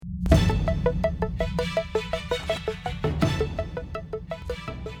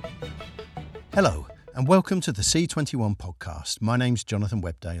Hello, and welcome to the C21 podcast. My name's Jonathan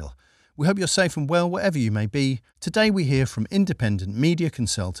Webdale. We hope you're safe and well wherever you may be. Today we hear from independent media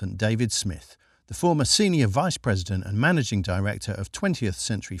consultant David Smith, the former Senior Vice President and Managing Director of 20th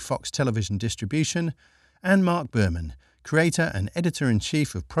Century Fox Television Distribution, and Mark Berman, Creator and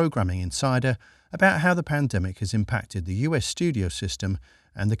Editor-in-Chief of Programming Insider, about how the pandemic has impacted the US studio system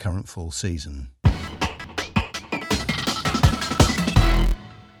and the current fall season.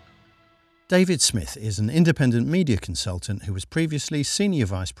 David Smith is an independent media consultant who was previously Senior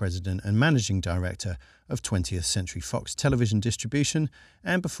Vice President and Managing Director of 20th Century Fox Television Distribution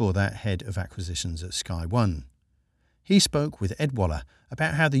and before that Head of Acquisitions at Sky One. He spoke with Ed Waller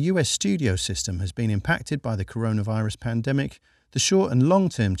about how the US studio system has been impacted by the coronavirus pandemic, the short and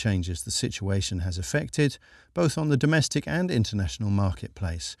long-term changes the situation has affected, both on the domestic and international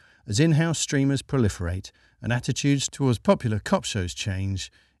marketplace, as in-house streamers proliferate and attitudes towards popular cop shows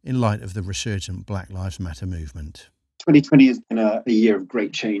change in light of the resurgent Black Lives Matter movement. 2020 has been a year of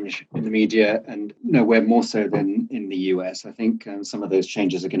great change in the media, and nowhere more so than in the US. I think some of those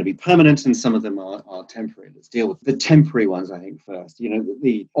changes are going to be permanent and some of them are temporary. Let's deal with the temporary ones, I think, first.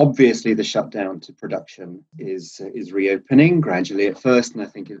 Obviously the shutdown to production is reopening gradually at first, and I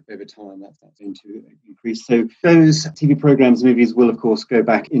think over time that's going to increase. So those TV programs, movies will, of course, go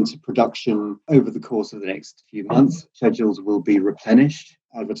back into production over the course of the next few months. Schedules will be replenished.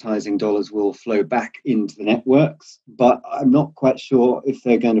 Advertising dollars will flow back into the networks, but I'm not quite sure if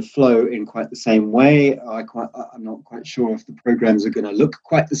they're going to flow in quite the same way. I'm not quite sure if the programs are going to look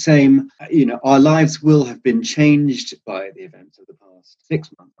quite the same. Our lives will have been changed by the events of the past 6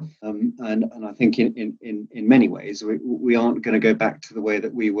 months, and I think in many ways we aren't going to go back to the way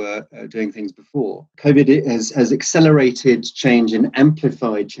that we were doing things before. COVID has accelerated change and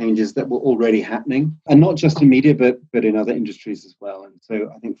amplified changes that were already happening, and not just in media, but in other industries as well. And so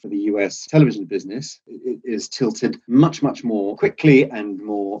I think for the US television business, it is tilted much, much more quickly and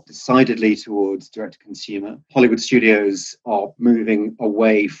more decidedly towards direct-to-consumer. Hollywood studios are moving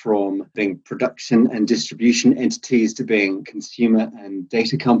away from being production and distribution entities to being consumer and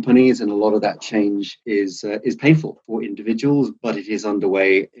data companies, and a lot of that change is painful for individuals, but it is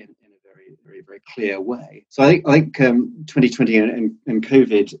underway in a very clear way. So I think 2020 and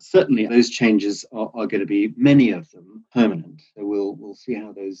COVID, certainly those changes are going to be, many of them, permanent. So we'll see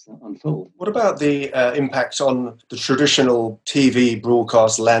how those unfold. What about the impact on the traditional TV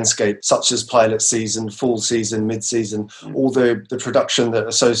broadcast landscape, such as pilot season, fall season, mid-season, all the production that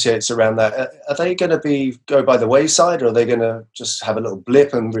associates around that? Are they going to go by the wayside, or are they going to just have a little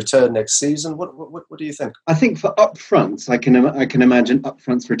blip and return next season? What do you think? I think for upfronts, I can imagine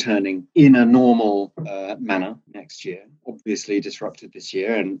upfronts returning in a normal manner next year. Obviously disrupted this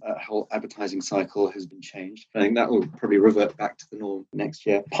year, and a whole advertising cycle has been changed. I think that will probably revert back to the norm next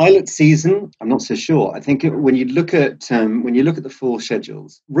year. Pilot season, I'm not so sure. I think when you look at the fall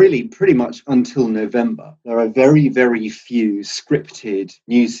schedules, really pretty much until November, there are very, very few scripted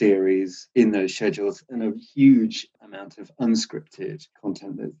new series in those schedules, and a huge amount of unscripted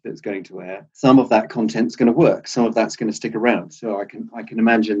content that's going to air. Some of that content's going to work. Some of that's going to stick around. So I can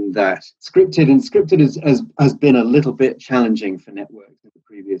imagine that scripted has been a little bit challenging for networks in the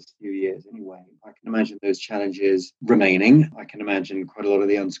previous few years anyway. I can imagine those challenges remaining. I can imagine quite a lot of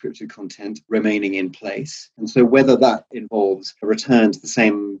the unscripted content remaining in place. And so whether that involves a return to the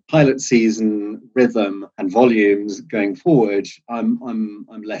same pilot season rhythm and volumes going forward, I'm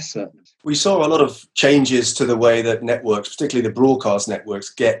less certain. We saw a lot of changes to the way that networks, particularly the broadcast networks,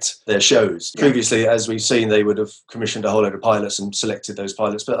 get their shows. Yeah. Previously, as we've seen, they would have commissioned a whole load of pilots and selected those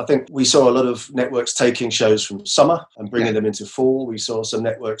pilots. But I think we saw a lot of networks taking shows from summer and bringing them into fall. We saw some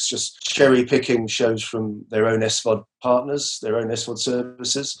networks just cherry-picking shows from their own SVOD partners, their own SVOD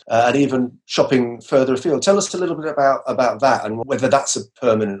services, and even shopping further afield. Tell us a little bit about that and whether that's a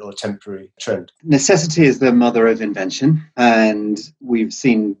permanent or temporary trend. Necessity is the mother of invention, and we've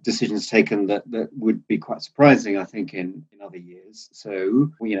seen decisions taken that would be quite surprising, I think, in other years.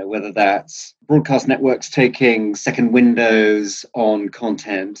 So, whether that's broadcast networks taking second windows on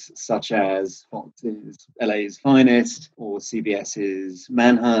content such as Fox's LA's Finest or CBS's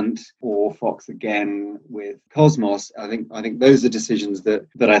Manhunt or Fox again with Cosmos, I think those are decisions that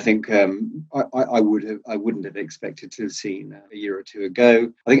I think I wouldn't have expected to have seen a year or two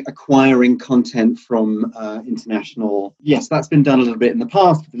ago. I think acquiring content from international, yes, that's been done a little bit in the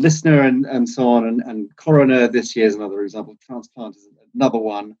past with The Listener and so on, and Coroner this year is another example. Transplant is another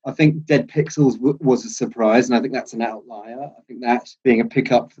one. I think Dead Pixels was a surprise, and I think that's an outlier. I think that being a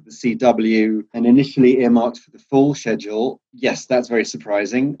pickup for the CW and initially earmarked for the fall schedule, yes, that's very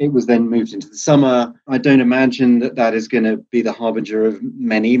surprising. It was then moved into the summer. I don't imagine that is going to be the harbinger of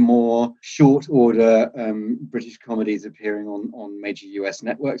many more short order British comedies appearing on major US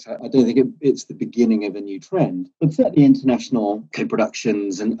networks. I don't think it's the beginning of a new trend, but certainly international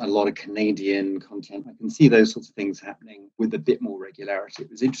co-productions and a lot of Canadian content. I can see those sorts of things happening with a bit more regularity.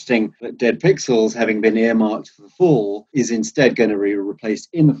 It was interesting that Dead Pixels, having been earmarked for the fall, is instead going to be replaced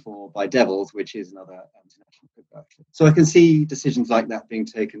in the fall by Devils, which is another international co-production. So I can see decisions like that being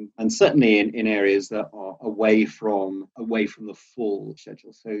taken, and certainly in areas that are away from the full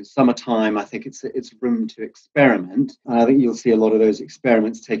schedule. So summertime, I think it's room to experiment, and I think you'll see a lot of those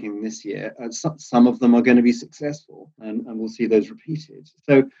experiments taking this year. Some of them are going to be successful, and we'll see those repeated.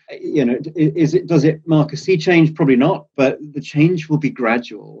 So does it mark a sea change? Probably not, but the change will be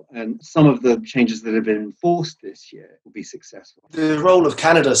gradual, and some of the changes that have been enforced this year will be successful. The role of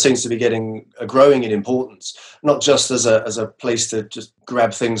Canada seems to be growing in importance, not just as a place to just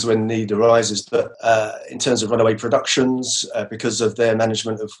grab things when need arises, but in terms of runaway productions, because of their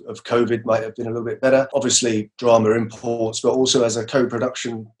management of COVID might have been a little bit better. Obviously, drama imports, but also as a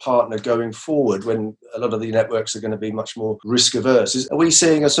co-production partner going forward when a lot of the networks are going to be much more risk averse. Are we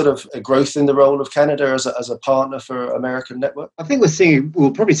seeing a sort of a growth in the role of Canada as a partner for American network? I think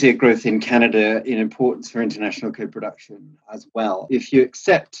we'll probably see a growth in Canada in importance for international co-production as well. If you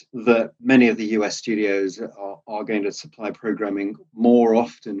accept that many of the US studios are going to supply programming more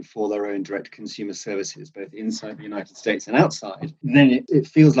often for their own direct consumer services, both inside the United States and outside, then it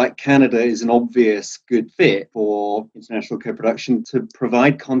feels like Canada is an obvious good fit for international co-production to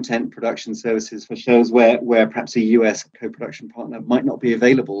provide content production services for shows where perhaps a US co-production partner might not be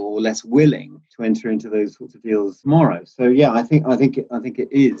available or less willing to enter into those sorts of deals tomorrow. So yeah, I think it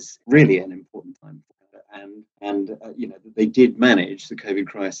is really an important time for Canada, and they did manage the COVID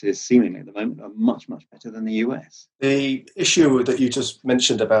crisis seemingly at the moment much better than the US. The issue that you just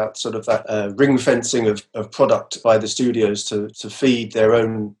mentioned about sort of that ring fencing of product by the studios to feed their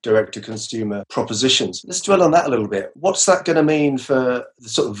own direct-to-consumer propositions. Let's dwell on that a little bit. What's that going to mean for the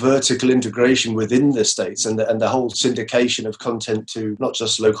sort of vertical integration within the states and the whole syndication of content to not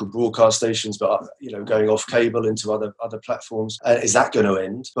just local broadcast stations, but going off cable into other platforms? Is that going to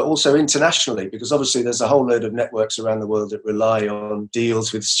end? But also internationally, because obviously there's a whole load of networks around the world that rely on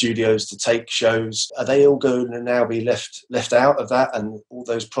deals with studios to take shows. Are they all going to now be left out of that, and all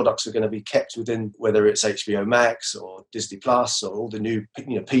those products are going to be kept within, whether it's HBO Max or Disney Plus or all the new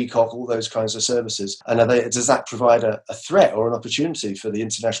Peacock, all those kinds of services? And does that provide a threat or an opportunity for the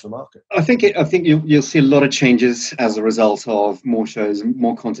international market? I think you'll see a lot of changes as a result of more shows and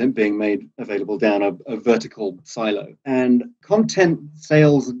more content being made available down a vertical silo. And content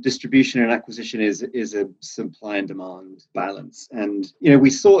sales, distribution and acquisition is a supply and demand balance. And we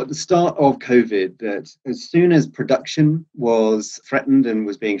saw at the start of COVID that as soon as production was threatened and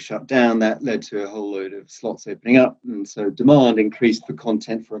was being shut down, that led to a whole load of slots opening up, and so demand increased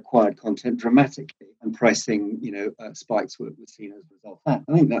for acquired content dramatically, and pricing spikes were seen as a result of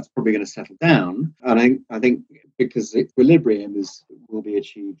that. I think that's probably going to settle down, and I think because equilibrium will be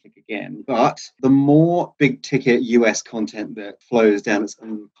achieved again. But the more big ticket US content that flows down its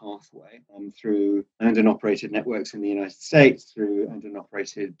own pathway through owned and operated networks in the United States, through owned and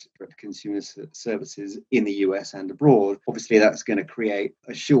operated direct consumer services in the US and abroad, obviously that's going to create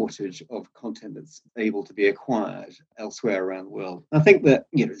a shortage of content that's able to be acquired elsewhere around the world. I think that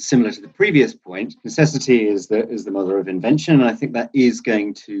similar to the previous point, necessity is the mother of invention, and I think that is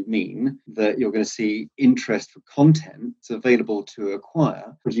going to mean that you're going to see interest for content that's available to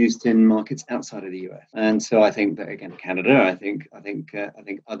acquire produced in markets outside of the US. And so I think that again, Canada, I think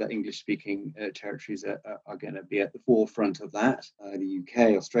other English-speaking territories are going to be at the forefront of that. The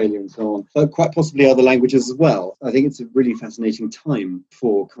UK, Australia, and so on, but quite possibly other languages as well. I think it's a really fascinating time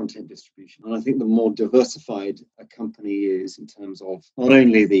for content distribution, and I think the more diversified a company is in terms of not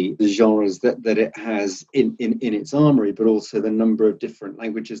only the genres that it has in its armory, but also the number of different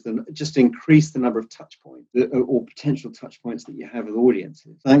languages, that just increase the number of touch points or potential touch points that you have with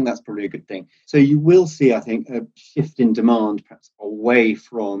audiences. I think that's probably a good thing. So you will see, I think, a shift in demand perhaps away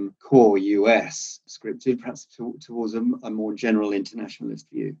from core US scripted, perhaps towards a more general internationalist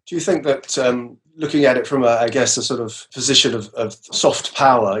view. Do you think that looking at it from a sort of position of soft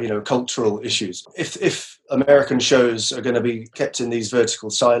power, cultural issues. If American shows are going to be kept in these vertical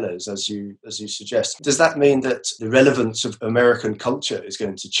silos, as you suggest, does that mean that the relevance of American culture is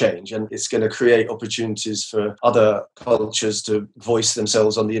going to change, and it's going to create opportunities for other cultures to voice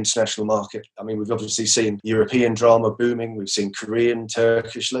themselves on the international market? I mean, we've obviously seen European drama booming. We've seen Korean,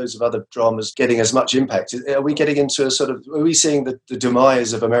 Turkish, loads of other dramas getting as much impact. Are we getting into are we seeing the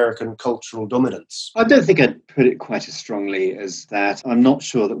demise of American cultural dominance? I don't think I'd put it quite as strongly as that. I'm not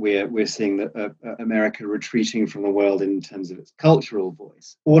sure that we're seeing that America retreating from the world in terms of its cultural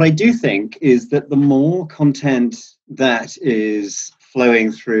voice. What I do think is that the more content that is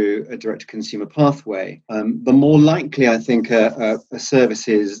flowing through a direct-to-consumer pathway, the more likely I think a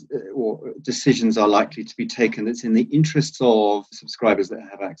services or decisions are likely to be taken that's in the interests of subscribers that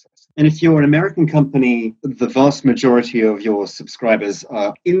have access. And if you're an American company, the vast majority of your subscribers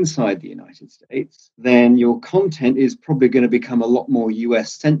are inside the United States, then your content is probably going to become a lot more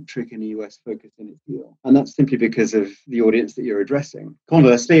US-centric and US-focused in its deal. And that's simply because of the audience that you're addressing.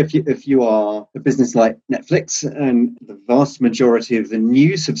 Conversely, if you are a business like Netflix, and the vast majority of the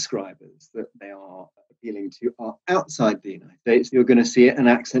new subscribers that they are appealing to are outside the United States, you're going to see an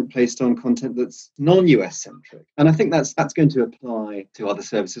accent placed on content that's non-US centric. And I think that's going to apply to other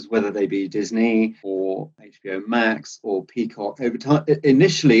services, whether they be Disney or HBO Max or Peacock over time.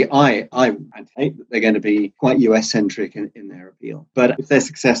 Initially, I anticipate that they're going to be quite US centric in their appeal. But if they're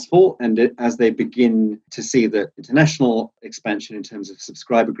successful, and as they begin to see that international expansion in terms of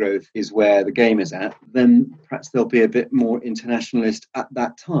subscriber growth is where the game is at, then perhaps they'll be a bit more internationalist at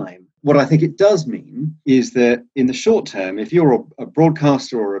that time. What I think it does mean is that in the short term, if you're a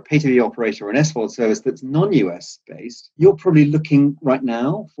broadcaster or a pay TV operator or an SVOD service that's non-US based, you're probably looking right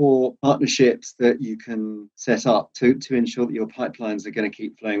now for partnerships that you can set up to ensure that your pipelines are going to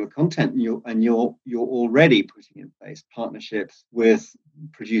keep flowing with content. And you're already putting in place partnerships with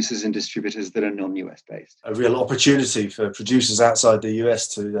producers and distributors that are non-US based. A real opportunity for producers outside the US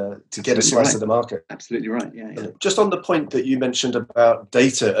to get a slice of the market. Absolutely right. Yeah. Just on the point that you mentioned about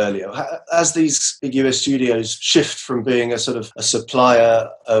data earlier, as these big US studios shift from being a sort of a supplier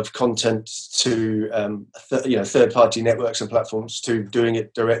of content to third-party networks and platforms to doing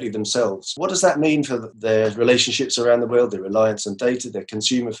it directly themselves, what does that mean for their relationships around the world, their reliance on data, their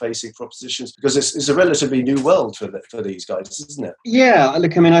consumer-facing propositions? Because it's a relatively new world for these guys, isn't it? Yeah,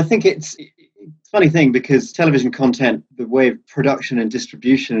 look, I mean, I think it's a funny thing because television content, the way of production and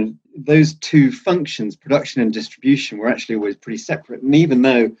distribution, those two functions, production and distribution, were actually always pretty separate. And even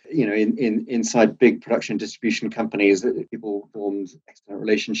though, inside big production and distribution companies, people formed excellent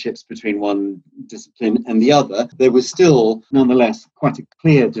relationships between one discipline and the other, there was still, nonetheless, quite a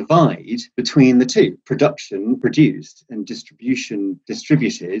clear divide between the two. Production produced and distribution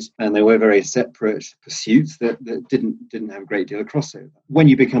distributed, and they were very separate pursuits that didn't have a great deal of crossover. When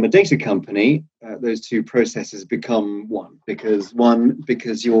you become a data company, those two processes become one because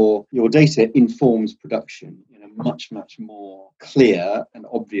your data informs production in a much more clear and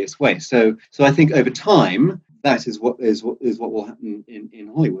obvious way. So I think over time that is what will happen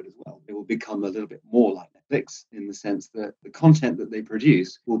in Hollywood as well. It will become a little bit more like Netflix in the sense that the content that they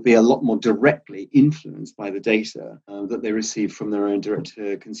produce will be a lot more directly influenced by the data that they receive from their own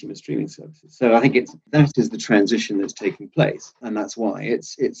direct-to-consumer streaming services. So I think that is the transition that's taking place, and that's why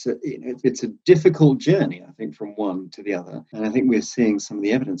it's a difficult journey, I think, from one to the other, and I think we're seeing some of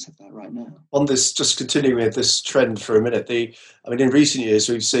the evidence of that right now. On this, just continuing with this trend for a minute, in recent years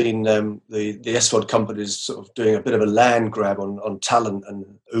we've seen the SVOD companies sort of doing a bit of a land grab on talent, and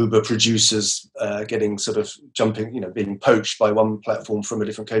Uber producers getting sort of jumping, being poached by one platform from a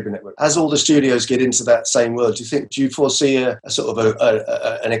different cable network. As all the studios get into that same world, do you foresee a sort of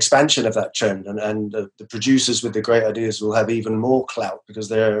an expansion of that trend, and the producers with the great ideas will have even more clout because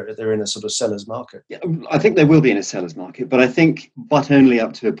they're in a sort of seller's market? Yeah, I think they will be in a seller's market, but only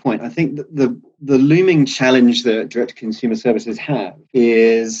up to a point. I think that the looming challenge that direct-to-consumer services have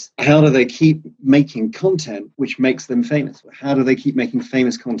is, how do they keep making content which makes them famous? How do they keep making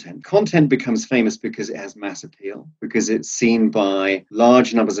famous content? Content becomes famous because it has mass appeal, because it's seen by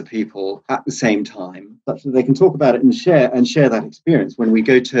large numbers of people at the same time, such that they can talk about it and share that experience. When we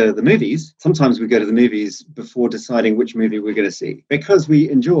go to the movies, sometimes we go to the movies before deciding which movie we're going to see, because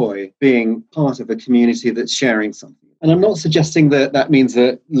we enjoy being part of a community that's sharing something. And I'm not suggesting that means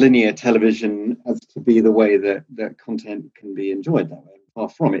that linear television has to be the way that content can be enjoyed that way. far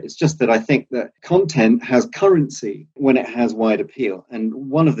from it. It's just that I think that content has currency when it has wide appeal. And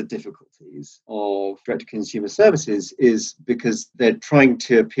one of the difficulties of direct-to-consumer services is because they're trying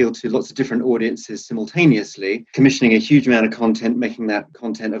to appeal to lots of different audiences simultaneously, commissioning a huge amount of content, making that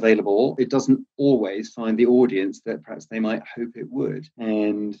content available. It doesn't always find the audience that perhaps they might hope it would.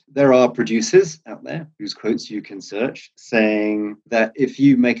 And there are producers out there whose quotes you can search saying that if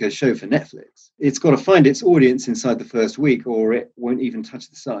you make a show for Netflix, it's got to find its audience inside the first week or it won't even touch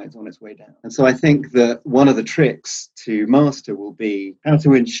the sides on its way down. And so I think that one of the tricks to master will be how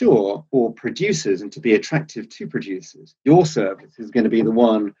to ensure for producers and to be attractive to producers, your service is going to be the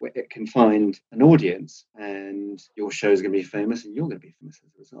one where it can find an audience and your show is going to be famous and you're going to be famous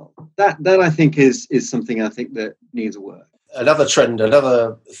as a result. That I think is something I think that needs work. Another trend,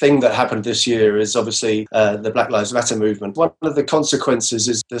 another thing that happened this year is obviously the Black Lives Matter movement. One of the consequences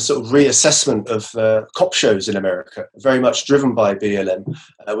is the sort of reassessment of cop shows in America, very much driven by BLM.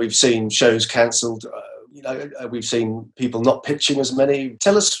 We've seen shows cancelled. We've seen people not pitching as many.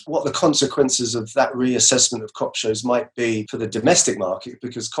 Tell us what the consequences of that reassessment of cop shows might be for the domestic market,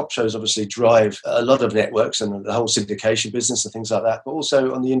 because cop shows obviously drive a lot of networks and the whole syndication business and things like that, but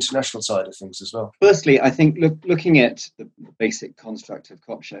also on the international side of things as well. Firstly, I think looking at the basic construct of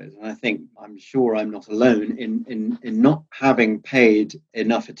cop shows, and I'm sure I'm not alone in not having paid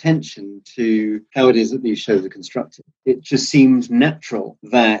enough attention to how it is that these shows are constructed. It just seems natural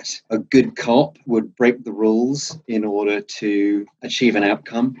that a good cop would break the rules in order to achieve an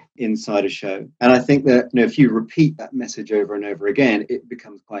outcome inside a show. And I think that if you repeat that message over and over again, it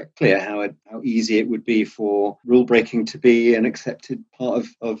becomes quite clear how easy it would be for rule breaking to be an accepted part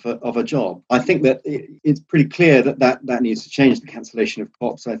of a job. I think that it's pretty clear that needs to change. The cancellation of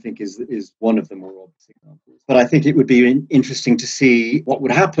cops, I think, is one of the more obvious examples. But I think it would be interesting to see what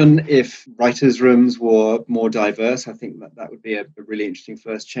would happen if writers' rooms were more diverse. I think that would be a really interesting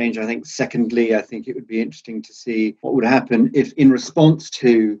first change. I think secondly, I think it would be interesting to see what would happen if, in response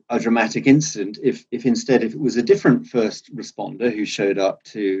to a dramatic incident, if instead it was a different first responder who showed up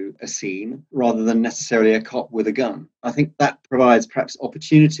to a scene rather than necessarily a cop with a gun. I think that provides perhaps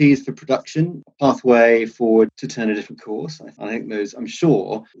opportunities for production, a pathway forward to turn a different course. I'm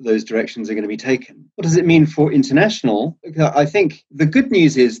sure those directions are going to be taken. What does it mean for international? I think the good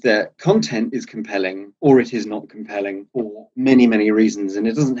news is that content is compelling or it is not compelling for many, many reasons. And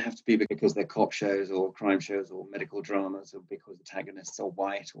it doesn't have to be because they're cop shows or crime shows or medical dramas or because protagonists are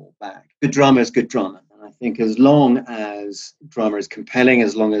white or black. Good drama is good drama. And I think as long as drama is compelling,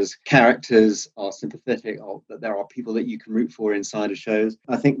 as long as characters are sympathetic, or that there are people that you can root for inside of shows,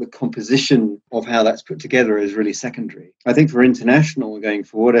 I think the composition of how that's put together is really secondary. I think for international going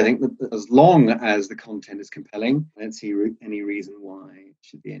forward, I think that as long as the content is compelling, I don't see any reason why there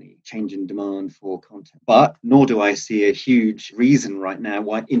should be any change in demand for content. But nor do I see a huge reason right now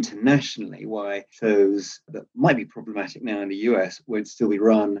why internationally, why shows that might be problematic now in the US won't still be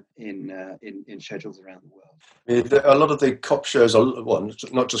run in schedules around the world. A lot of the cop shows,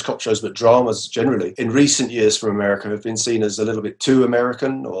 not just cop shows, but dramas generally, in recent years from America have been seen as a little bit too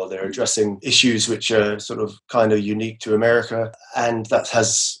American, or they're addressing issues which are sort of kind of unique to America. And that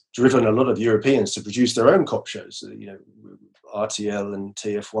has driven a lot of Europeans to produce their own cop shows. RTL and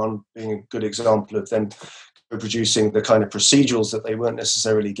TF1 being a good example of them producing the kind of procedurals that they weren't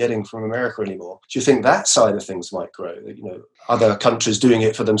necessarily getting from America anymore. Do you think that side of things might grow? Other countries doing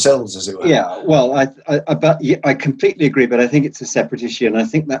it for themselves, as it were? Yeah, well, I completely agree, but I think it's a separate issue, and I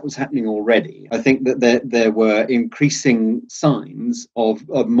think that was happening already. I think that there were increasing signs of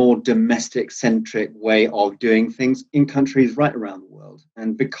a more domestic-centric way of doing things in countries right around the world.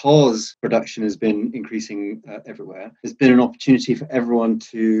 And because production has been increasing everywhere, there's been an opportunity for everyone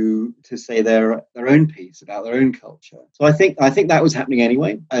to say their own piece about their own culture. So I think that was happening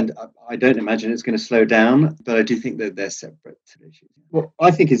anyway, and I don't imagine it's going to slow down, but I do think that they're separate issues. What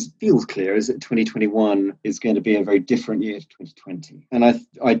I think feels clear is that 2021 is going to be a very different year to 2020. And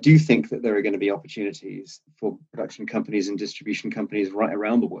I do think that there are going to be opportunities for production companies and distribution companies right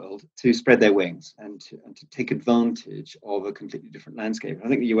around the world to spread their wings and to take advantage of a completely different landscape. I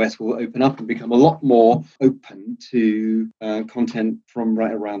think the US will open up and become a lot more open to content from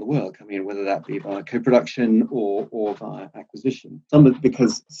right around the world coming in, whether that be via co-production or via acquisition.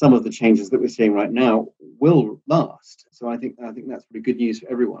 Because some of the changes that we're seeing right now will last. So I think that's pretty good news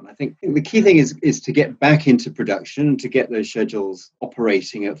for everyone. I think the key thing is to get back into production and to get those schedules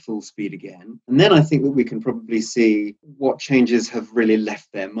operating at full speed again. And then I think that we can probably see what changes have really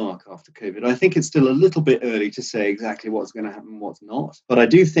left their mark after COVID. I think it's still a little bit early to say exactly what's going to happen and what's not. But I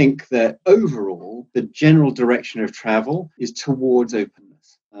do think that overall, the general direction of travel is towards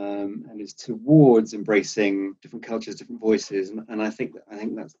openness. and is towards embracing different cultures, different voices, and I think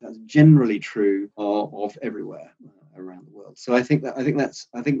that's generally true of everywhere around the world. So I think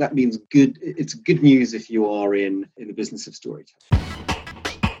that means good. It's good news if you are in the business of storytelling.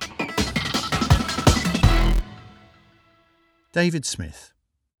 David Smith.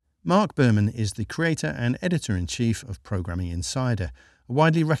 Mark Berman is the creator and editor-in-chief of Programming Insider, a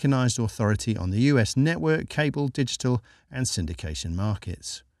widely recognised authority on the US network, cable, digital and syndication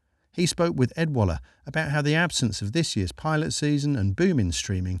markets. He spoke with Ed Waller about how the absence of this year's pilot season and boom in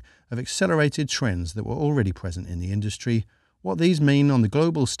streaming have accelerated trends that were already present in the industry, what these mean on the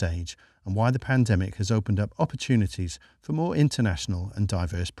global stage, and why the pandemic has opened up opportunities for more international and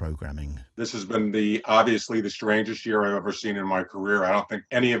diverse programming. This has been obviously the strangest year I've ever seen in my career. I don't think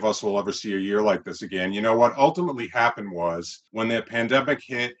any of us will ever see a year like this again. You know, what ultimately happened was when the pandemic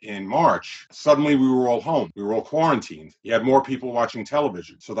hit in March, suddenly we were all home. We were all quarantined. You had more people watching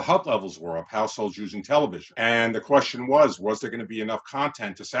television. So the HUT levels were up, households using television. And the question was there going to be enough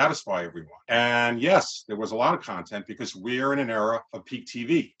content to satisfy everyone? And yes, there was a lot of content because we're in an era of peak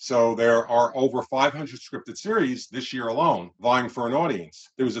TV. So there are over 500 scripted series this year alone vying for an audience.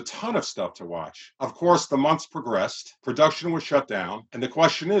 There was a ton of stuff to watch. Of course, the months progressed, production was shut down, and the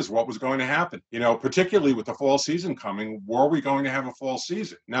question is what was going to happen? You know, particularly with the fall season coming, were we going to have a fall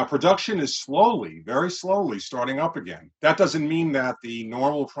season? Now, production is slowly, very slowly starting up again. That doesn't mean that the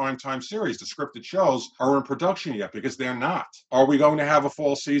normal primetime series, the scripted shows, are in production yet, because they're not. Are we going to have a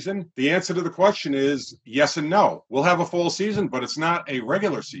fall season? The answer to the question is yes and no. We'll have a fall season, but it's not a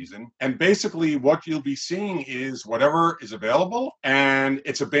regular season. And basically what you'll be seeing is whatever is available, and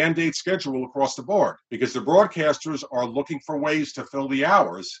it's a Band-Aid schedule across the board, because the broadcasters are looking for ways to fill the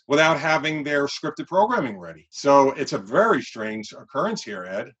hours without having their scripted programming ready. So it's a very strange occurrence here,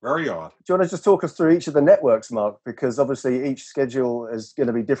 Ed. Very odd. Do you want to just talk us through each of the networks, Mark? Because obviously each schedule is going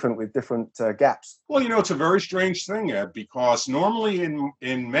to be different with different gaps. Well, you know, it's a very strange thing, Ed, because normally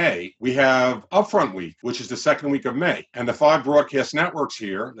in May, we have Upfront Week, which is the second week of May. And the 5 broadcast networks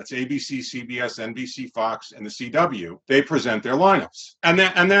here, that's ABC, CBS, NBC, Fox, and the CW, they present their lineups. And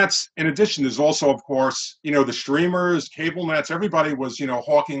that's, in addition, there's also, of course, you know, the streamers, cable nets, everybody was, you know,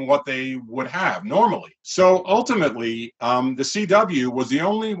 hawking what they would have normally. So ultimately, the CW was the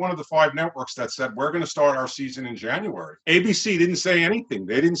only one of the 5 networks that said, we're going to start our season in January. ABC didn't say anything.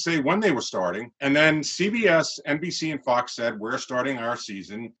 They didn't say when they were starting. And then CBS, NBC, and Fox said, we're starting our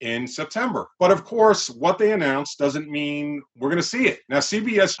season in September. But of course, what they announced doesn't mean we're going to see it. Now,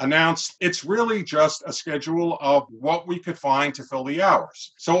 CBS announced it's really just a schedule of what we could find to fill the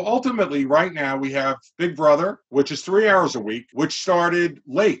hours. So ultimately, right now, we have Big Brother, which is 3 hours a week, which started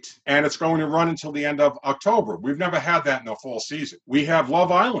late, and it's going to run until the end of October. We've never had that in a fall season. We have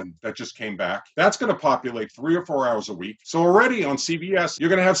Love Island that just came back. That's going to populate 3 or 4 hours a week. So already on CBS, you're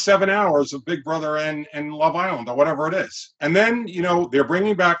going to have 7 hours of Big Brother and Love Island, or whatever it is. And then, you know, they're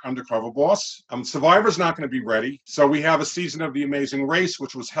bringing back Undercover Boss. Survivor's not going to be ready. So we have a season of The Amazing Race,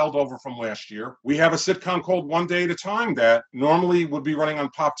 which was held over from last year. We have a sitcom called One Day at a Time that normally would be running on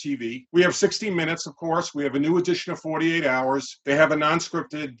Pop TV. We have 60 Minutes, of course. We have a new edition of 48 Hours. They have a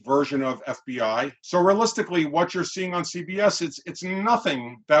non-scripted version of FBI. So realistically, what you're seeing on CBS, it's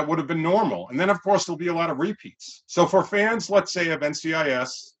nothing that would have been normal. And then, of course, there'll be a lot of repeats. So for fans, let's say, of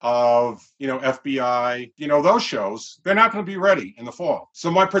NCIS, of, you know, FBI, you know, those shows, they're not going to be ready in the fall.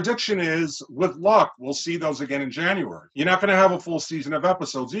 So my prediction is, with luck, we'll see those again in January. You're not going to have a full season of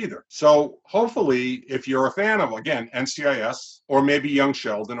episodes either. So hopefully, if you're a fan of, again, NCIS, or maybe Young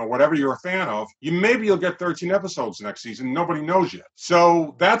Sheldon, or whatever you're a fan of, you'll get 13 episodes next season. Nobody knows yet.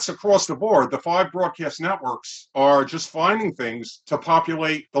 So that's across the board. The 5 broadcast networks are just finding things to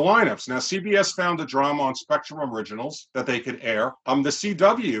populate the lineups. Now, CBS found a drama on Spectrum Originals that they could air. The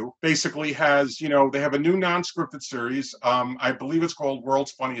CW basically has, you know, they have a new non-scripted series. I believe it's called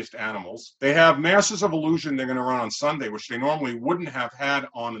World's Funniest Animals. They have Masters of Illusion they're going to run on Sunday, which they normally wouldn't have had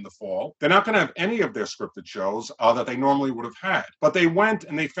on in the fall. They're not going to have any of their scripted shows that they normally would have had. But they went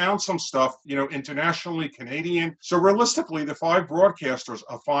and they found some stuff, you know, internationally, Canadian. So realistically, the 5 broadcasters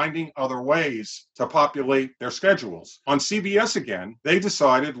are finding other ways to populate their schedules. On CBS again, they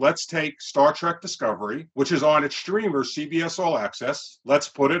decided, let's take Star Trek Discovery, which is on its streamer, CBS All Access. Let's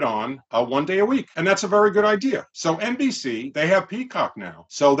put it on 1 day a week. And that's a very good idea. So NBC, they have Peacock now.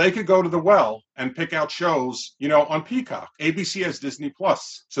 So they could go to the well and pick out shows, you know, on Peacock. ABC has Disney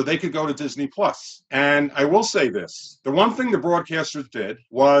Plus, so they could go to Disney Plus. And I will say this, the one thing the broadcasters did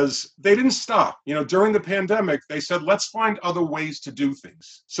was they didn't stop. You know, during the pandemic, they said, let's find other ways to do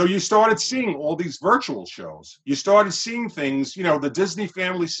things. So you started seeing all these virtual shows. You started seeing things, you know, the Disney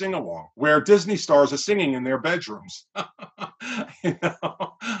Family Sing-Along, where Disney stars are singing in their bedrooms.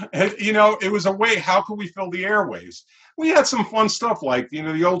 It was a way, how could we fill the airwaves? We had some fun stuff like,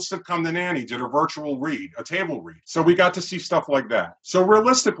 the old sitcom The Nanny did a virtual read, a table read. So we got to see stuff like that. So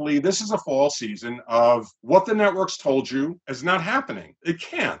realistically, this is a fall season of what the networks told you is not happening. It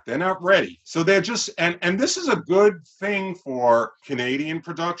can't. They're not ready. So they're just, and this is a good thing for Canadian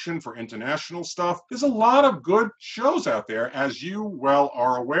production, for international stuff. There's a lot of good shows out there, as you well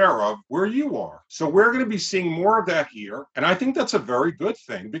are aware of where you are. So we're going to be seeing more of that here. And I think that's a very good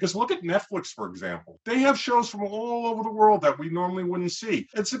thing, because look at Netflix, for example. They have shows from all over the world that we normally wouldn't see.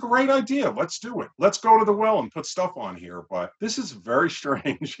 It's a great idea. Let's do it. Let's go to the well and put stuff on here. But this is very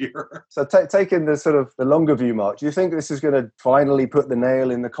strange here. So taking the sort of the longer view, Mark, do you think this is going to finally put the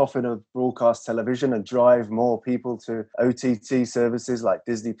nail in the coffin of broadcast television and drive more people to OTT services like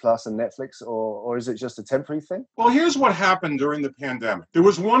Disney Plus and Netflix, or is it just a temporary thing? Well, here's what happened during the pandemic. There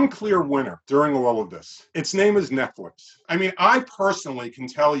was one clear winner during all of this. Its name is Netflix. I mean, I personally can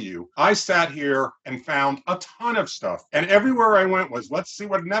tell you, I sat here and found a ton of stuff. And everywhere I went was, let's see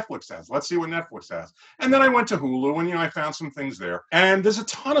what Netflix has. Let's see what Netflix has. And then I went to Hulu and, I found some things there. And there's a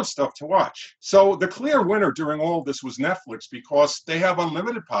ton of stuff to watch. So the clear winner during all of this was Netflix, because they have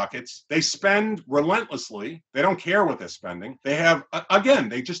unlimited pockets. They spend relentlessly. They don't care what they're spending. They have, again,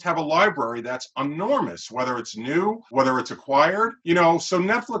 they just have a library that's enormous, whether it's new, whether it's acquired, so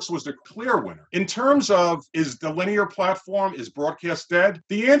Netflix was the clear winner. In terms of, is the linear platform, is broadcast dead?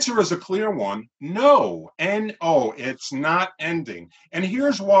 The answer is a clear one. No. N-O. It's not ending. And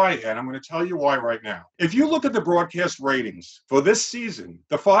here's why, Ed. I'm going to tell you why right now. If you look at the broadcast ratings for this season,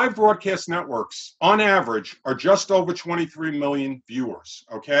 the 5 broadcast networks, on average, are just over 23 million viewers,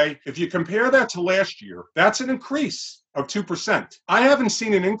 okay? If you compare that to last year, that's an increase of 2%. I haven't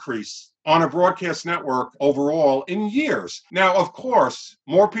seen an increase on a broadcast network overall in years. Now, of course,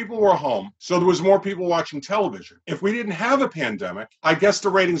 more people were home, so there was more people watching television. If we didn't have a pandemic, I guess the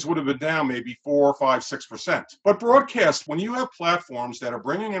ratings would have been down maybe 4, 5, 6%. But broadcast, when you have platforms that are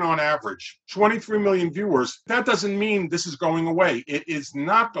bringing in on average 23 million viewers, that doesn't mean this is going away. It is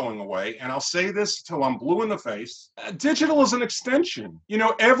not going away. And I'll say this till I'm blue in the face. Digital is an extension.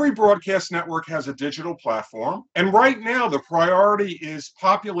 Every broadcast network has a digital platform. And right now, the priority is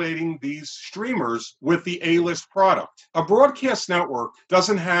populating these streamers with the A-list product. A broadcast network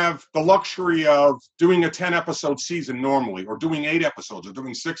doesn't have the luxury of doing a 10-episode season normally, or doing 8 episodes, or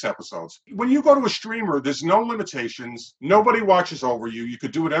doing 6 episodes. When you go to a streamer, there's no limitations. Nobody watches over you. You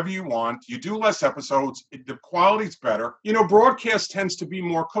could do whatever you want. You do less episodes. The quality's better. Broadcast tends to be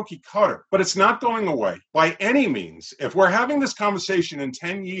more cookie cutter, but it's not going away by any means. If we're having this conversation in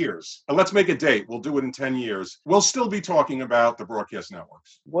 10 years, and let's make a date, we'll do it in 10 years, we'll still be talking about the broadcast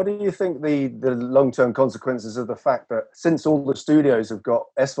networks. What do you think the long-term consequences of the fact that since all the studios have got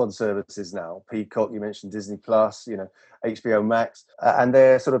SVOD services now, Peacock, you mentioned Disney Plus, HBO Max, and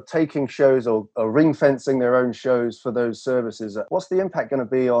they're sort of taking shows or ring-fencing their own shows for those services, what's the impact going to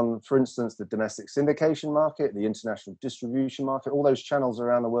be on, for instance, the domestic syndication market, the international distribution market, all those channels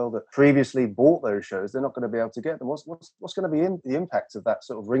around the world that previously bought those shows? They're not going to be able to get them. What's going to be the impact of that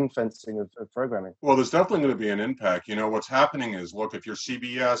sort of ring-fencing of programming? Well, there's definitely going to be an impact. What's happening is, look, if you're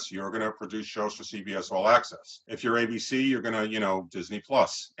CBS, you're going to produce shows for CBS All Access. If you're ABC, you're going to, Disney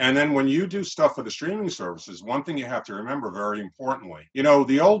Plus. And then when you do stuff for the streaming services, one thing you have to remember very importantly,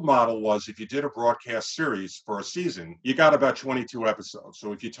 the old model was if you did a broadcast series for a season, you got about 22 episodes.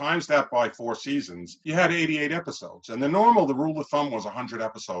 So if you times that by 4 seasons, you had 88 episodes. And the rule of thumb was 100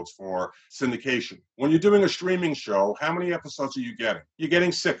 episodes for syndication. When you're doing a streaming show, how many episodes are you getting? You're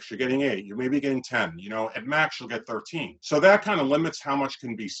getting 6, you're getting 8, you're maybe getting 10. At max, you'll get 13. So that kind of limits how much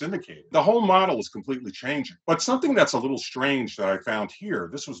can be syndicated. The whole model is completely changing. But something that's a little strange that I found here,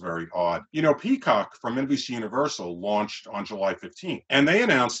 this was very odd. Peacock from NBC Universal launched on July 15th, and they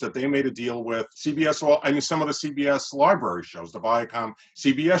announced that they made a deal with CBS, some of the CBS library shows, the Viacom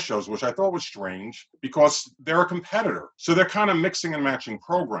CBS shows, which I thought was strange because they're a competitor. So they're kind of mixing and matching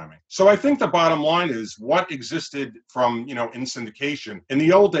programming. So I think the bottom line is what existed from, in syndication in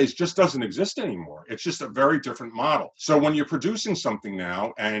the old days just doesn't exist anymore. It's just a very different model. So when you're producing something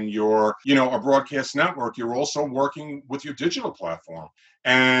now and you're, a broadcast network, you're also working with your digital platform.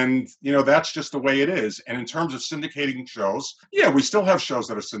 And, that's just the way it is. And in terms of syndicating shows, we still have shows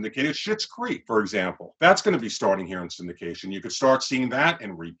that are syndicated. Schitt's Creek, for example, that's going to be starting here in syndication. You could start seeing that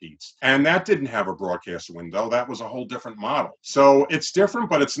in repeats. And that didn't have a broadcast window. That was a whole different model. So it's different,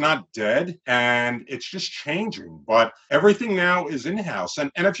 but it's not dead. And it's just changing. But everything now is in-house.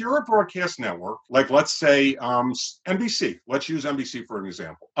 And if you're a broadcast network, like let's say NBC, let's use NBC for an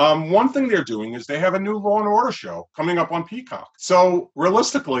example. One thing they're doing is they have a new Law and Order show coming up on Peacock. So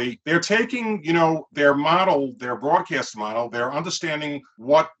realistically, they're taking, their model, their broadcast model, they're understanding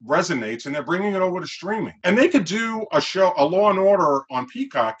what resonates, and they're bringing it over to streaming. And they could do a show, a Law and Order on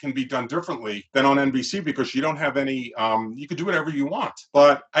Peacock can be done differently than on NBC because you don't have any, you could do whatever you want.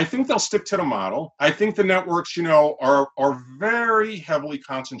 But I think they'll stick to the model. I think the networks, are very heavily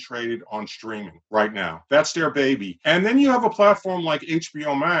concentrated on streaming right now. That's their baby. And then you have a platform like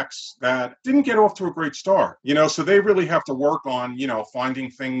HBO Max that didn't get off to a great start, so they really have to work on,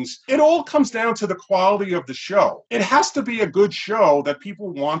 finding things. It all comes down to the quality of the show. It has to be a good show that people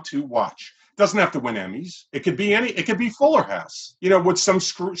want to watch. Doesn't have to win Emmys. It could be Fuller House, with some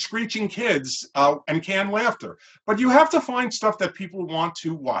screeching kids and canned laughter. But you have to find stuff that people want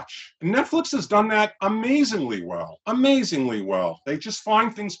to watch. And Netflix has done that amazingly well. They just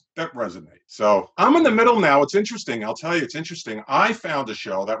find things that resonate. So I'm in the middle now. It's interesting. I'll tell you, it's interesting. I found a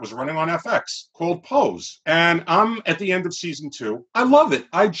show that was running on FX called Pose. And I'm at the end of season 2. I love it.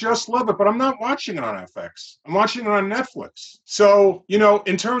 I just love it. But I'm not watching it on FX. I'm watching it on Netflix. So,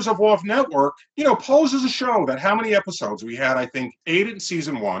 in terms of off network, Pose is a show that how many episodes? We had, I think, 8 in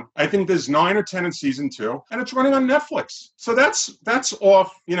season 1. I think there's 9 or 10 in season 2, and it's running on Netflix. So that's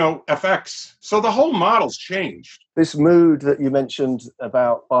off, FX. So the whole model's changed. This mood that you mentioned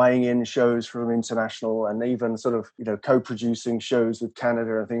about buying in shows from international and even sort of, co-producing shows with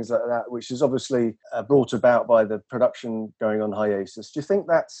Canada and things like that, which is obviously brought about by the production going on hiatus. Do you think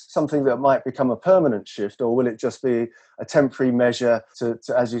that's something that might become a permanent shift, or will it just be a temporary measure to,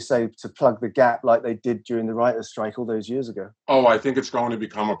 as you say, to plug the gap like they did during the writers' strike all those years ago? Oh, I think it's going to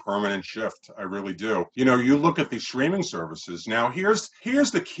become a permanent shift. I really do. You look at the streaming services. Now, here's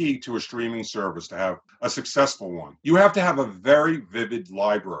the key to a streaming service to have a successful one. You have to have a very vivid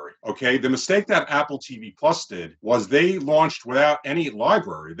library, okay? The mistake that Apple TV Plus did was they launched without any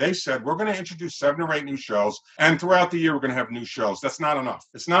library. They said, we're going to introduce 7 or 8 new shows, and throughout the year, we're going to have new shows. That's not enough.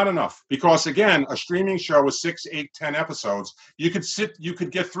 It's not enough. Because, again, a streaming show with 6, 8, 10 episodes, you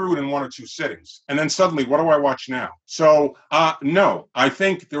could get through it in 1 or 2 sittings. And then suddenly, what do I watch now? So, no, I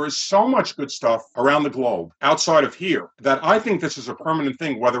think there is so much good stuff around the globe outside of here that I think this is a permanent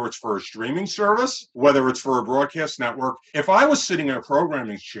thing, whether it's for a streaming service, whether it's for a broadcast network. If I was sitting in a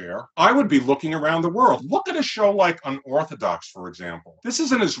programming chair, I would be looking around the world. Look at a show like Unorthodox, for example. This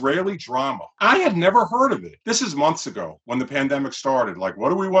is an Israeli drama. I had never heard of it. This is months ago when the pandemic started. Like, what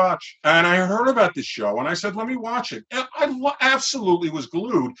do we watch? And I heard about this show and I said, let me watch it. And I absolutely was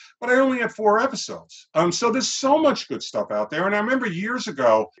glued, but I only had 4 episodes. So there's so much good stuff out there. And I remember years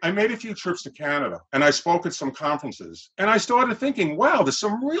ago, I made a few trips to Canada and I spoke at some conferences and I started thinking, wow, there's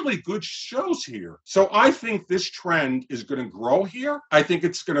some really good shows here. So I think this trend is going to grow here. I think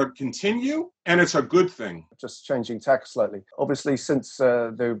it's going to continue, and it's a good thing. Just changing tack slightly. Obviously, since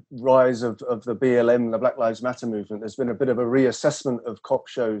the rise of the BLM, the Black Lives Matter movement, there's been a bit of a reassessment of cop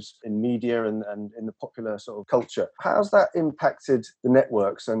shows in media and in the popular sort of culture. How's that impacted the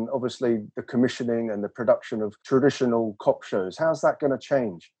networks and obviously the commissioning and the production of traditional cop shows? How's that going to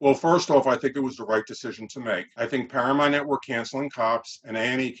change? Well, first off, I think it was the right decision to make. I think Paramount Network canceling Cops and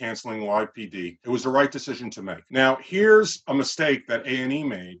A&E canceling Live PD, it was the right decision to make. Now, here's a mistake that A&E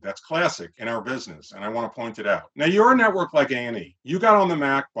made that's classic in our business, and I want to point it out. Now, you're a network like A&E. You got on the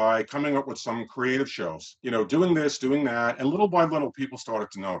Mac by coming up with some creative shows, doing this, doing that, and little by little, people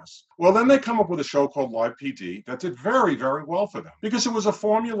started to notice. Well, then they come up with a show called Live PD that did very, very well for them because it was a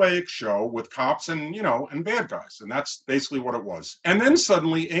formulaic show with cops and, and bad guys, and that's basically what it was. And then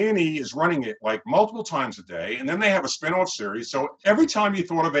suddenly A&E is running it like multiple times a day, and then they have a spin-off series. So every time you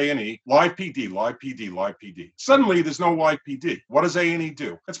thought of A&E, Live PD, Live PD, Live PD. Suddenly, there's no Live PD. What does A&E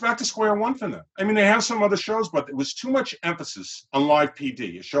do? It's back to square one for them. I mean, they have some other shows, but it was too much emphasis on Live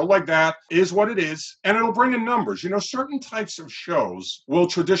PD. A show like that is what it is, and it'll bring in numbers. Certain types of shows will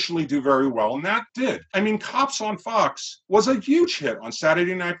traditionally do very well, and that did. I mean, Cops on Fox was a huge hit on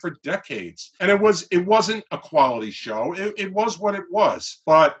Saturday night for decades, and it wasn't a quality show. It was what it was.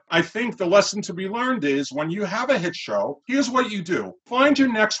 But I think the lesson to be learned is when you have a hit show, here's what you do. Find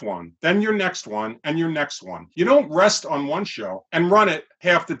your next one, then your next one, and your next one. You don't rest on one show and run it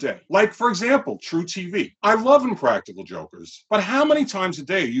half the day. Like, for example, True TV. I love Impractical Jokers, but how many times a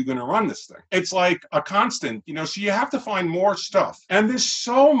day are you going to run this thing? It's like a constant, so you have to find more stuff. And there's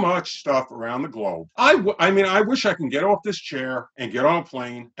so much stuff around the globe. I wish I can get off this chair and get on a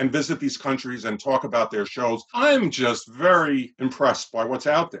plane and visit these countries and talk about their shows. I'm just very impressed by what's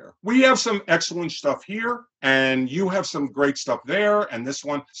out there. We have some excellent stuff here, and you have some great stuff there and this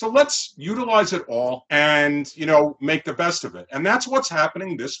one. So let's utilize it all and, make the best of it. And that's what's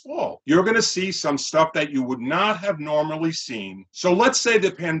happening this fall. You're going to see some stuff that you would not have normally seen. So let's say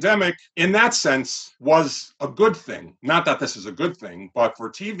the pandemic, in that sense, was a good thing. Not that this is a good thing, but for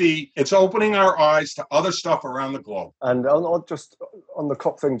TV, it's opening our eyes to other stuff around the globe. And just on the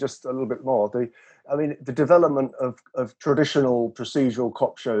cop thing, just a little bit more. The development of traditional procedural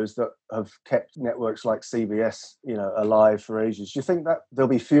cop shows that have kept networks like CBS, alive for ages. Do you think that there'll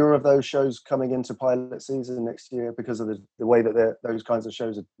be fewer of those shows coming into pilot season next year because of the way that those kinds of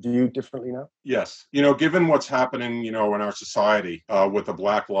shows are viewed differently now? Yes. Given what's happening, in our society with the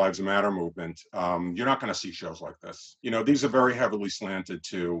Black Lives Matter movement, you're not going to see shows like this. These are very heavily slanted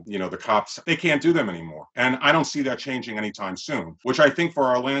to, the cops. They can't do them anymore. And I don't see that changing anytime soon, which I think for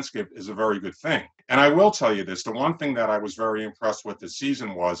our landscape is a very good thing. And I will tell you this, the one thing that I was very impressed with this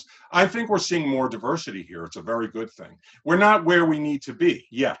season was, I think we're seeing more diversity here. It's a very good thing. We're not where we need to be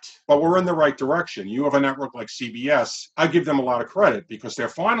yet, but we're in the right direction. You have a network like CBS. I give them a lot of credit because they're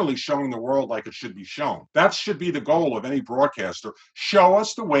finally showing the world like it should be shown. That should be the goal of any broadcaster. Show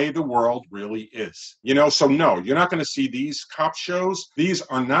us the way the world really is. So no, you're not going to see these cop shows. These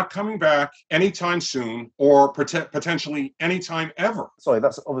are not coming back anytime soon or potentially anytime ever. Sorry,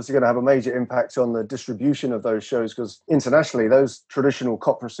 that's obviously going to have a major impact on the distribution of those shows, because internationally those traditional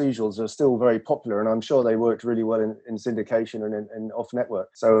cop procedurals are still very popular, and I'm sure they worked really well in syndication and in off network.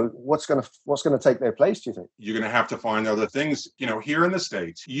 So what's going to take their place, do you think? You're going to have to find other things. Here in the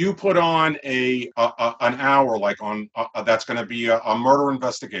States, you put on an hour like on that's going to be a murder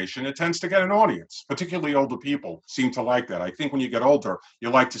investigation. It tends to get an audience. Particularly older people seem to like that. I think when you get older, you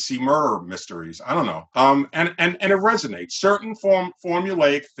like to see murder mysteries. I don't know. And it resonates. Certain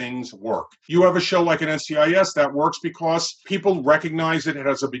formulaic things work. You have a show like an NCIS that works because people recognize it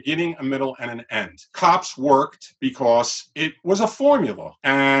has a beginning, a middle, and an end. Cops worked because it was a formula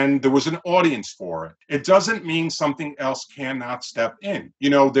and there was an audience for it. It doesn't mean something else cannot step in.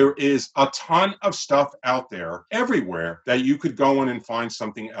 There is a ton of stuff out there everywhere that you could go in and find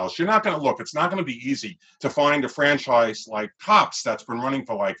something else. You're not going to look. It's not going to be easy to find a franchise like Cops that's been running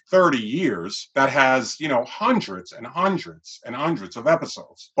for like 30 years that has, hundreds and hundreds and hundreds of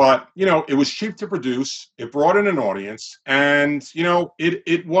episodes. But, it was cheap to produce. It brought in an audience, and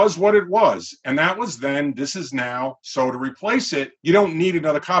it was what it was. And that was then. This is now. So to replace it, you don't need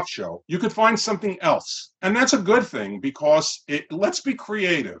another cop show. You could find something else. And that's a good thing because let's be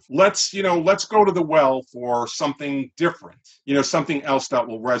creative. Let's go to the well for something different, something else that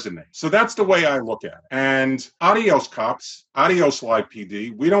will resonate. So that's the way I look at it. And adios, cops. Adios, Live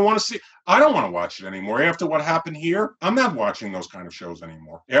PD. We don't want to see. I don't want to watch it anymore. After what happened here, I'm not watching those kind of shows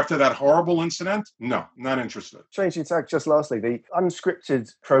anymore. After that horrible incident, no, not interested. Changing tack, just lastly, the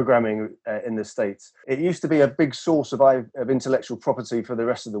unscripted programming in the States, it used to be a big source of intellectual property for the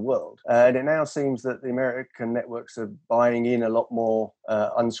rest of the world. And it now seems that the American networks are buying in a lot more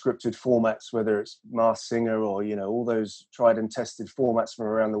unscripted formats, whether it's Masked Singer or, all those tried and tested formats from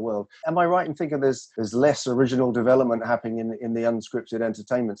around the world. Am I right in thinking there's less original development happening in the unscripted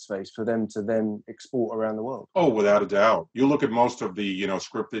entertainment space for them to then export around the world? Oh, without a doubt. You look at most of the,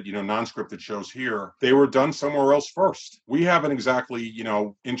 scripted, non-scripted shows here, they were done somewhere else first. We haven't exactly,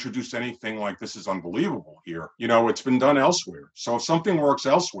 introduced anything like this is unbelievable here. It's been done elsewhere. So if something works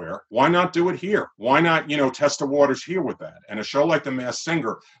elsewhere, why not do it here? Why not, test the waters here with that? And a show like The Masked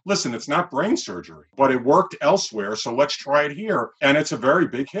Singer, listen, it's not brain surgery, but it worked elsewhere. So let's try it here. And it's a very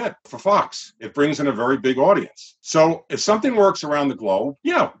big hit for Fox. It brings in a very big audience. So if something works around the globe,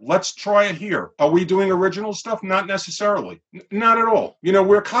 let's try it here. Are we doing original stuff? Not necessarily. Not at all.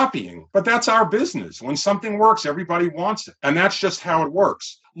 We're copying, but that's our business. When something works, everybody wants it. And that's just how it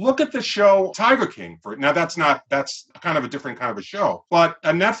works. Look at the show Tiger King. Now, that's kind of a different kind of a show. But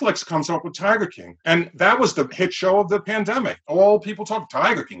Netflix comes up with Tiger King. And that was the hit show of the pandemic. All people talk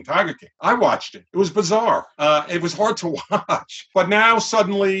Tiger King, Tiger King. I watched it. It was bizarre. It was hard to watch. But now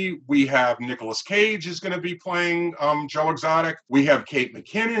suddenly we have Nicolas Cage is going to be playing Joe Exotic. We have Kate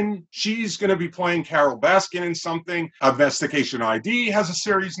McKinnon. She's going to be playing Carol Baskin in something. Investigation ID has a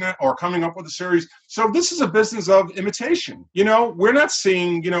series now, or coming up with a series. So this is a business of imitation. We're not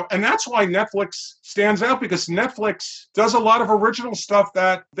seeing, and that's why Netflix stands out, because Netflix does a lot of original stuff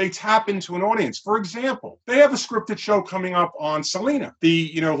that they tap into an audience. For example, they have a scripted show coming up on Selena,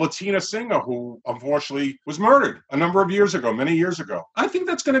 the, Latina singer who unfortunately was murdered a number of years ago, many years ago. I think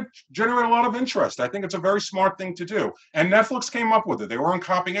that's going to generate a lot of interest. I think it's a very smart thing to do. And Netflix came up with it. They weren't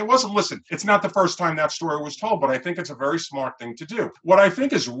copying. It's not the first time that story was told, but I think it's a very smart thing to do. What I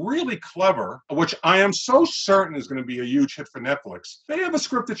think is really clever, which I am so certain is going to be a huge hit for Netflix. They have a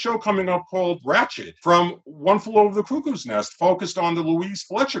scripted show coming up called Ratched from One Flew Over the Cuckoo's Nest, focused on the Louise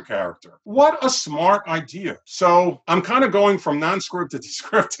Fletcher character. What a smart idea. So I'm kind of going from non-scripted to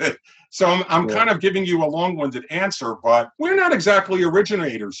scripted. So I'm kind of giving you a long-winded answer, but we're not exactly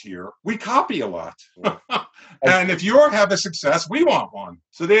originators here. We copy a lot. And if you have a success, we want one.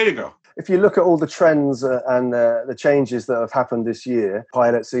 So there you go. If you look at all the trends and the changes that have happened this year,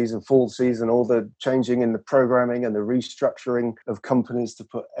 pilot season, fall season, all the changing in the programming and the restructuring of companies to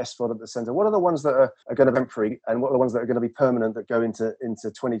put SVOD at the center, what are the ones that are going to be temporary and what are the ones that are going to be permanent that go into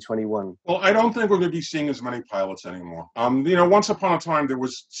 2021? Well, I don't think we're going to be seeing as many pilots anymore. Once upon a time, there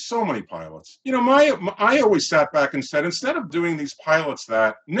was so many pilots. I always sat back and said, instead of doing these pilots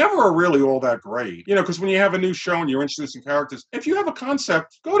that never are really all that great, because when you have a new show and you're introducing characters, if you have a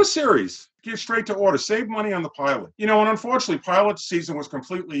concept, go to series. Get straight to order. Save money on the pilot. And unfortunately, pilot season was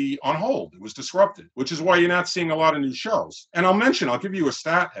completely on hold. It was disrupted, which is why you're not seeing a lot of new shows. And I'll give you a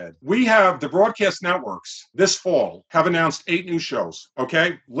stat head. We have the broadcast networks this fall have announced 8 new shows.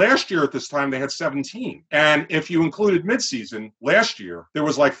 Okay. Last year at this time, they had 17. And if you included midseason, last year, there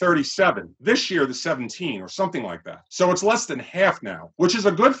was like 37. This year, there's 17 or something like that. So it's less than half now, which is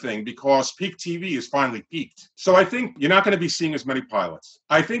a good thing because peak TV is finally peaked. So I think you're not going to be seeing as many pilots.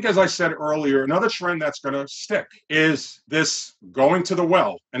 I think, as I said earlier, another trend that's going to stick is this going to the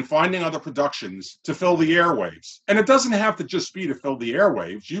well and finding other productions to fill the airwaves. And it doesn't have to just be to fill the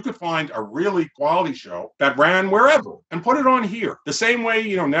airwaves. You could find a really quality show that ran wherever and put it on here. The same way,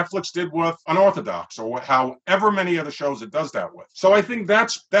 Netflix did with Unorthodox or however many other shows it does that with. So I think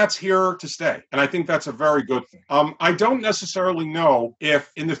that's here to stay. And I think that's a very good thing. I don't necessarily know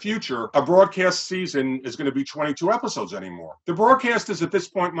if in the future a broadcast season is going to be 22 episodes anymore. The broadcasters at this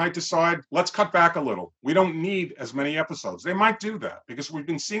point might decide, let's cut back a little. We don't need as many episodes. They might do that because we've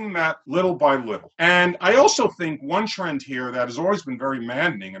been seeing that little by little. And I also think one trend here that has always been very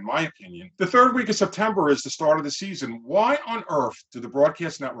maddening, in my opinion, the third week of September is the start of the season. Why on earth do the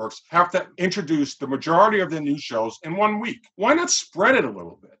broadcast networks have to introduce the majority of their new shows in 1 week? Why not spread it a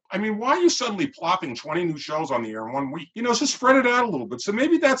little bit? I mean, why are you suddenly plopping 20 new shows on the air in 1 week? So spread it out a little bit. So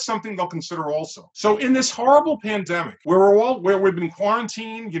maybe that's something they'll consider also. So in this horrible pandemic, where we've been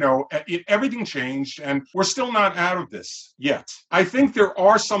quarantined, everything changed, and we're still not out of this yet. I think there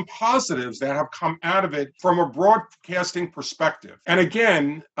are some positives that have come out of it from a broadcasting perspective. And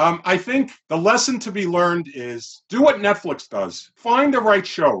again, I think the lesson to be learned is do what Netflix does. Find the right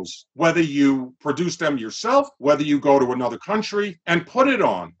shows, whether you produce them yourself, whether you go to another country, and put it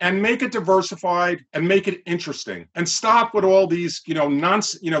on. And make it diversified and make it interesting, and stop with all these,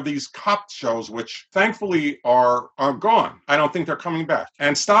 these cop shows, which thankfully are gone. I don't think they're coming back.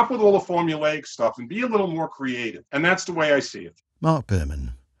 And stop with all the formulaic stuff and be a little more creative. And that's the way I see it. Mark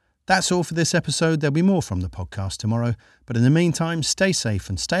Berman. That's all for this episode. There'll be more from the podcast tomorrow. But in the meantime, stay safe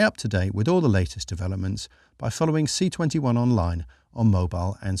and stay up to date with all the latest developments by following C21 online on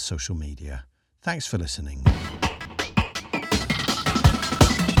mobile and social media. Thanks for listening.